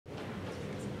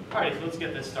Alright, so let's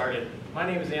get this started. My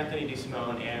name is Anthony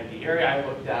DeSimone, and the area I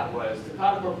looked at was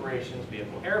Takata Corporation's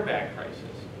vehicle airbag prices.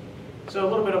 So a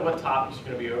little bit of what topics are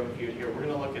going to be overviewed here. We're going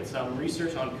to look at some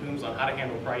research on COOMs on how to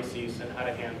handle crises and how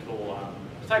to handle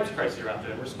the types of crises that are out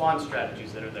there and response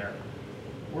strategies that are there.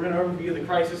 We're going to overview the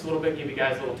crisis a little bit, give you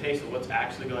guys a little taste of what's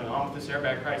actually going on with this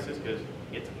airbag crisis, because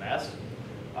it's a mess.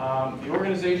 The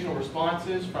organizational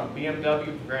responses from BMW,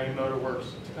 Bavarian Motor Works,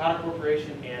 Takata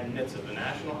Corporation, and NHTSA, the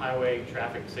National Highway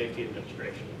Traffic Safety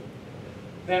Administration.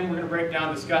 Then we're going to break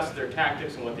down, discuss their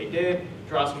tactics and what they did,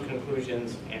 draw some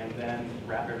conclusions, and then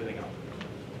wrap everything up.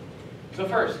 So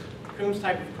first, COOM's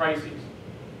type of crises.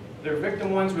 There are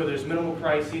victim ones where there's minimal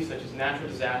crises, such as natural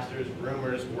disasters,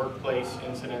 rumors, workplace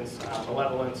incidents,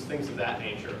 malevolence, things of that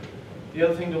nature. The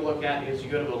other thing to look at is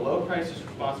you go to the low crisis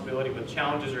responsibility with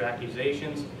challenges or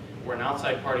accusations, where an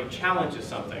outside party challenges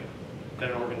something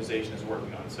that an organization is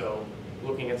working on. So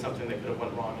looking at something that could have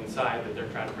went wrong inside that they're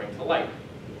trying to bring to light.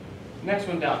 Next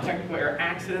one down, technical error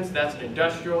accidents. That's an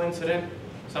industrial incident.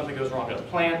 Something goes wrong at a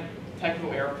plant.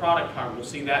 Technical error product harm. We'll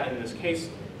see that in this case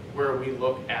where we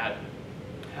look at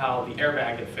how the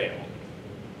airbag had failed.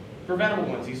 Preventable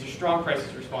ones. These are strong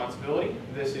crisis responsibility.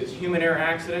 This is human error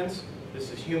accidents.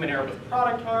 This is human error with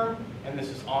product harm. And this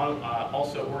is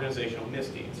also organizational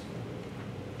misdeeds.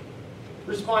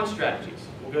 Response strategies.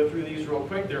 We'll go through these real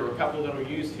quick. There are a couple that are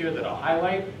used here that I'll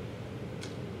highlight.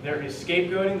 There is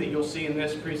scapegoating that you'll see in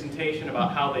this presentation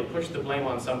about how they push the blame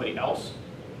on somebody else.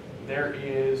 There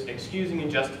is excusing and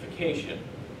justification.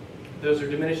 Those are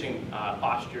diminishing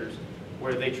postures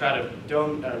where they try to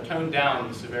tone down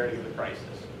the severity of the crisis.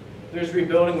 There's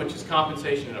rebuilding, which is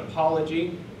compensation and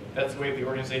apology. That's the way of the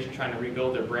organization trying to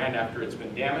rebuild their brand after it's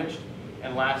been damaged.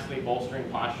 And lastly, bolstering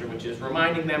posture, which is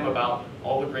reminding them about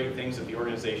all the great things that the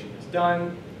organization has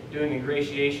done. Doing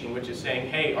ingratiation, which is saying,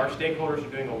 hey, our stakeholders are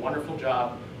doing a wonderful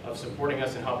job of supporting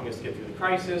us and helping us get through the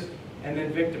crisis. And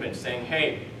then victimage, saying,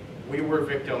 hey, we were a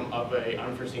victim of an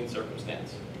unforeseen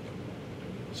circumstance.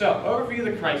 So, overview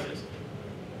of the crisis.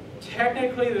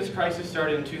 Technically, this crisis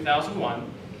started in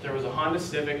 2001. There was a Honda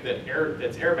Civic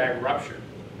that's airbag ruptured.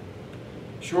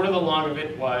 Short of the long of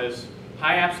it was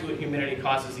high absolute humidity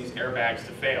causes these airbags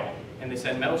to fail, and they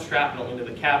send metal shrapnel into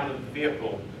the cabin of the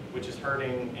vehicle, which is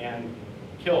hurting and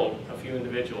killed a few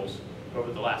individuals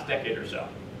over the last decade or so.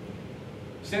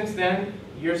 Since then,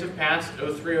 years have passed,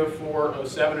 03, 04,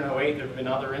 07, and 08, there have been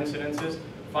other incidences.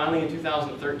 Finally, in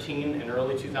 2013 and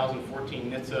early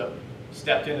 2014, NHTSA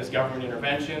stepped in as government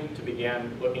intervention to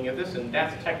begin looking at this, and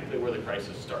that's technically where the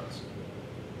crisis starts.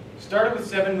 Started with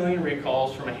 7 million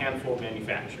recalls from a handful of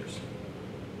manufacturers.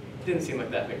 Didn't seem like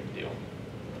that big a deal.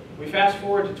 We fast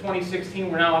forward to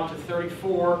 2016, we're now up to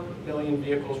 34 million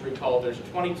vehicles recalled. There's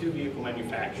 22 vehicle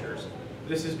manufacturers.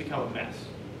 This has become a mess,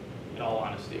 in all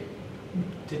honesty.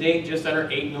 To date, just under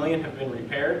 8 million have been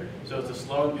repaired, so it's a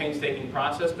slow and painstaking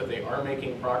process, but they are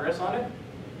making progress on it.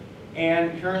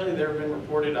 And currently there have been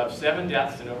reported of 7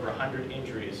 deaths and over 100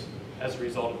 injuries as a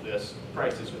result of this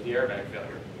crisis with the airbag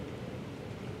failure.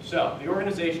 So, the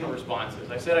organizational responses.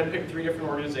 I said I picked 3 different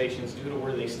organizations due to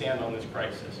where they stand on this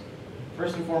crisis.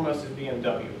 First and foremost is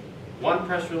BMW. One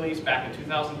press release back in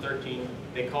 2013,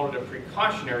 they called it a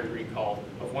precautionary recall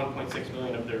of 1.6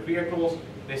 million of their vehicles.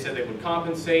 They said they would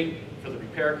compensate for the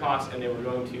repair costs and they were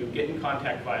going to get in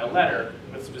contact via letter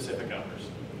with specific owners.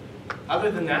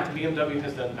 Other than that, BMW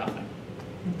has done nothing.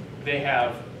 They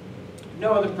have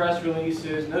no other press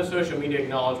releases, no social media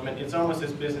acknowledgement. It's almost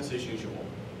as business as usual.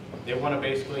 They want to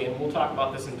basically, and we'll talk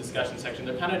about this in the discussion section,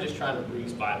 they're kind of just trying to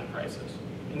breeze by the crisis.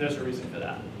 And there's a reason for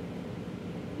that.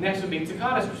 Next would be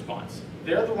Takata's response.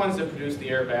 They're the ones that produce the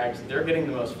airbags. They're getting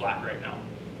the most flack right now.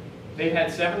 They've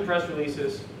had 7 press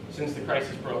releases since the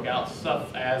crisis broke out,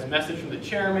 stuff as message from the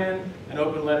chairman, an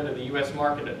open letter to the U.S.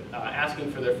 market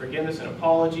asking for their forgiveness and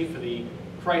apology for the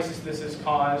crisis this has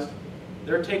caused.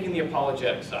 They're taking the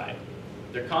apologetic side.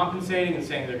 They're compensating and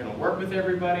saying they're going to work with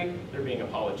everybody. They're being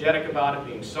apologetic about it,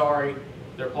 being sorry.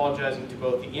 They're apologizing to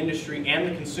both the industry and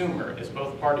the consumer, as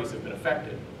both parties have been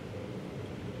affected.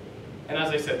 And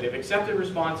as I said, they've accepted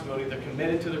responsibility, they're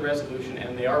committed to the resolution,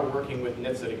 and they are working with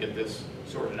NHTSA to get this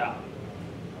sorted out.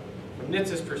 From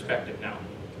NHTSA's perspective now,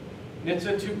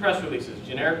 NHTSA 2 press releases,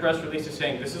 generic press releases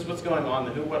saying this is what's going on,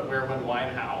 the who, what, where, when, why,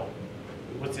 and how.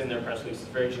 What's in their press releases,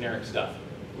 very generic stuff.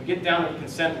 We get down to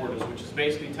consent orders, which is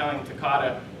basically telling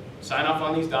Takata, sign off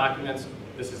on these documents,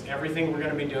 this is everything we're going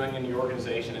to be doing in the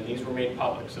organization, and these were made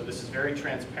public, so this is very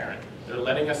transparent. They're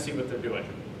letting us see what they're doing.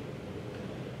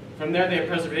 From there, they have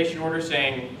preservation orders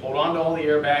saying, hold on to all the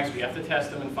airbags, we have to test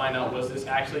them and find out was this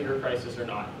actually your crisis or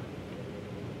not.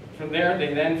 From there,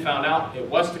 they then found out it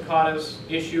was Takata's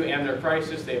issue and their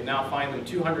crisis. They've now fined them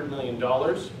 $200 million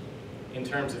in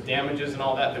terms of damages and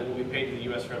all that will be paid to the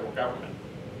U.S. federal government.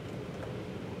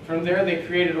 From there, they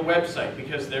created a website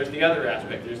because there's the other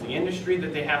aspect. There's the industry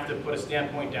that they have to put a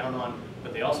standpoint down on,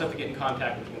 but they also have to get in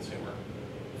contact with the consumer.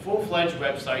 A full-fledged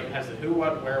website has the who,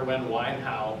 what, where, when, why, and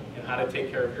how to take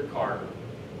care of your car.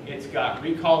 It's got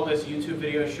recall list YouTube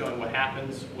videos showing what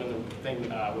happens when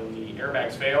the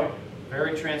airbags fail.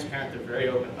 Very transparent, they're very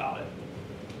open about it.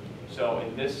 So,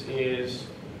 and this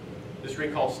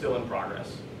recall is still in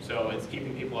progress. So it's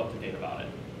keeping people up to date about it.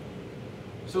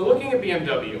 So looking at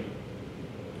BMW,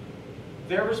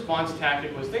 their response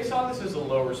tactic was they saw this as a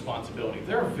low responsibility.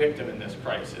 They're a victim in this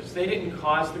crisis. They didn't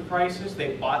cause the crisis,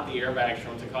 they bought the airbags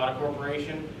from Takata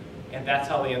Corporation, and that's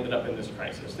how they ended up in this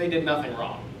crisis. They did nothing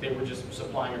wrong. They were just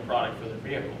supplying a product for their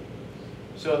vehicle.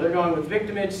 So they're going with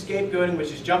victimage, scapegoating,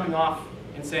 which is jumping off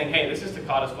and saying, hey, this is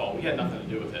Takata's fault. We had nothing to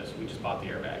do with this. We just bought the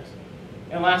airbags.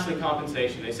 And lastly,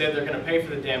 compensation. They said they're going to pay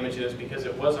for the damages because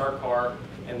it was our car,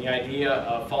 and the idea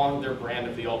of following their brand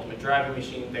of the ultimate driving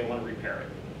machine, they want to repair it.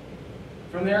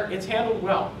 From there, it's handled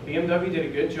well. BMW did a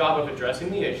good job of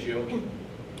addressing the issue,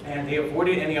 and they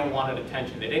avoided any unwanted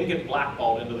attention. They didn't get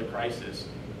blackballed into the crisis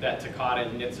that Takata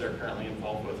and NHTSA are currently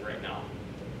involved with right now.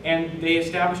 And they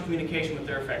established communication with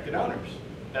their affected owners.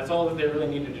 That's all that they really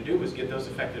needed to do was get those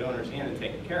affected owners in and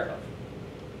taken care of.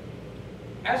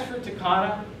 As for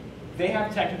Takata, they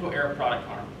have technical error product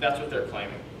harm. That's what they're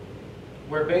claiming.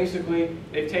 Where basically,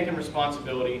 they've taken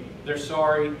responsibility, they're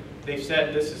sorry, they've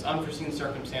said this is unforeseen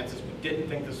circumstances, we didn't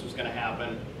think this was going to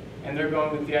happen, and they're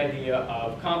going with the idea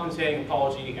of compensating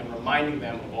apology and reminding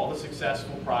them of all the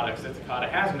successful products that Takata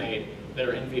has made that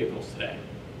are in vehicles today.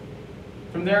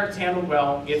 From there, it's handled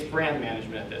well. It's brand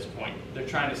management at this point. They're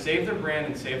trying to save their brand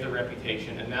and save their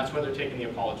reputation, and that's why they're taking the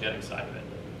apologetic side of it.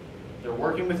 They're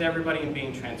working with everybody and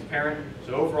being transparent,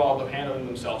 so overall, they're handling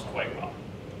themselves quite well.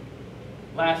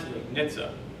 Lastly,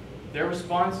 NHTSA. Their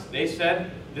response, they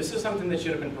said, this is something that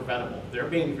should have been preventable. They're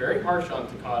being very harsh on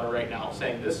Takata right now,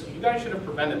 saying this, you guys should have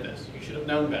prevented this. You should have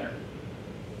known better.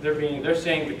 They're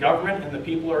saying the government and the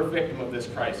people are a victim of this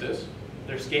crisis.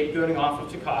 They're scapegoating off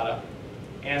of Takata,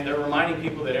 and they're reminding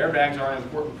people that airbags are an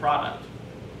important product.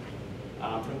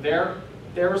 From there,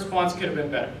 their response could have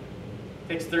been better.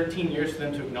 It takes 13 years for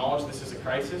them to acknowledge this is a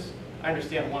crisis. I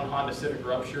understand one Honda Civic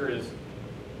rupture is,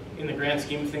 in the grand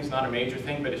scheme of things, not a major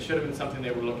thing, but it should have been something they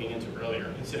were looking into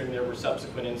earlier, considering there were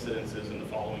subsequent incidences in the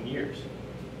following years.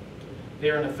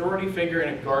 They are an authority figure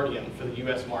and a guardian for the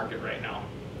U.S. market right now.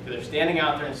 They're standing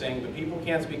out there and saying the people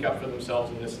can't speak up for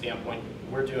themselves in this standpoint,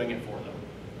 we're doing it for them.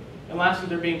 And lastly,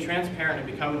 they're being transparent and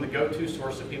becoming the go-to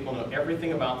source so people know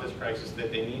everything about this crisis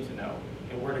that they need to know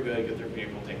and where to go to get their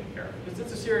vehicle taken care of. Because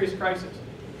it's a serious crisis.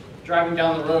 Driving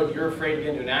down the road, you're afraid to get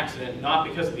into an accident, not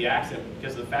because of the accident, but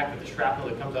because of the fact that the shrapnel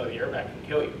that comes out of the airbag can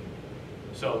kill you.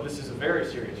 So this is a very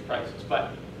serious crisis.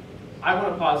 But I want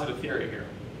to posit a theory here.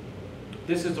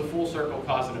 This is a full circle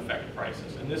cause and effect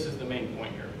crisis, and this is the main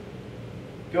point here.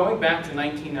 Going back to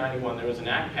 1991, there was an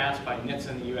act passed by NHTSA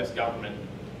and the U.S. government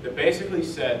that basically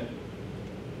said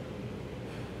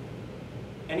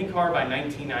any car by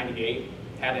 1998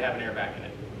 had to have an airbag in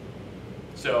it.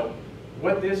 So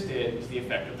what this did is the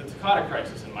effect of the Takata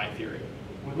crisis, in my theory.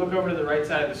 When we look over to the right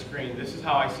side of the screen, this is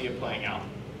how I see it playing out.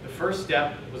 The first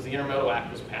step was the Intermodal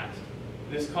Act was passed.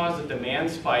 This caused a demand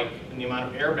spike in the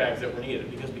amount of airbags that were needed,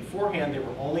 because beforehand they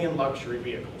were only in luxury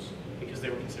vehicles, because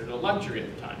they were considered a luxury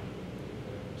at the time.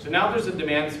 So now there's a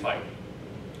demand spike.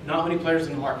 Not many players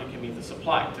in the market can meet the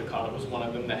supply. Takata was one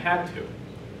of them that had to.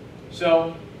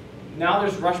 So now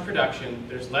there's rush production,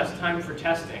 there's less time for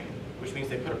testing, which means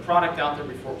they put a product out there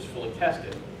before it was fully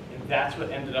tested. And that's what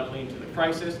ended up leading to the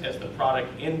crisis, as the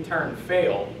product in turn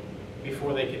failed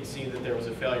before they could see that there was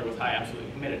a failure with high absolute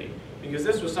humidity. Because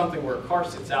this was something where a car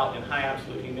sits out in high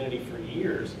absolute humidity for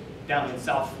years down in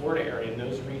South Florida area, in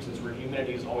those regions where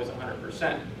humidity is always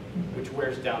 100%, which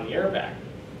wears down the airbag.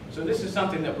 So this is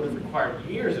something that would have required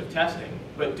years of testing,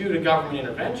 but due to government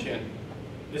intervention,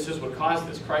 this is what caused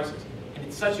this crisis. And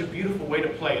it's such a beautiful way to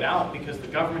play it out because the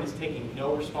government is taking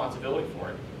no responsibility for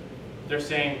it. They're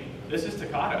saying, this is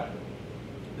Takata.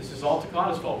 This is all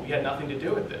Takata's fault. We had nothing to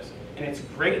do with this. And it's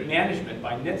great management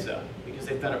by NHTSA because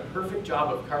they've done a perfect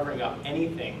job of covering up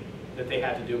anything that they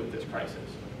had to do with this crisis.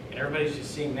 And everybody's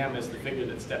just seeing them as the figure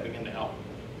that's stepping in to help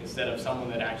instead of someone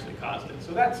that actually caused it.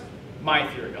 So that's my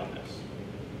theory on this.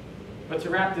 But to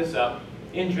wrap this up,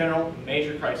 in general,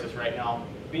 major crisis right now,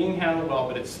 being handled well,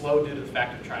 but it's slow due to the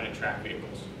fact of trying to track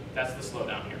vehicles. That's the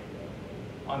slowdown here.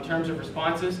 On terms of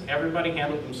responses, everybody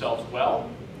handled themselves well.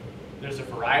 There's a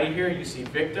variety here. You see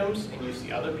victims, and you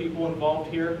see other people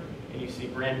involved here, and you see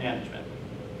brand management.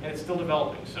 And it's still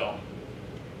developing, so.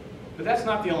 But that's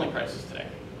not the only crisis today.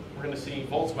 We're going to see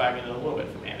Volkswagen in a little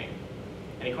bit from Annie.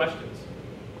 Any questions?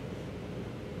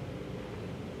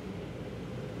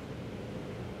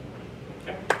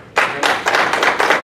 Okay.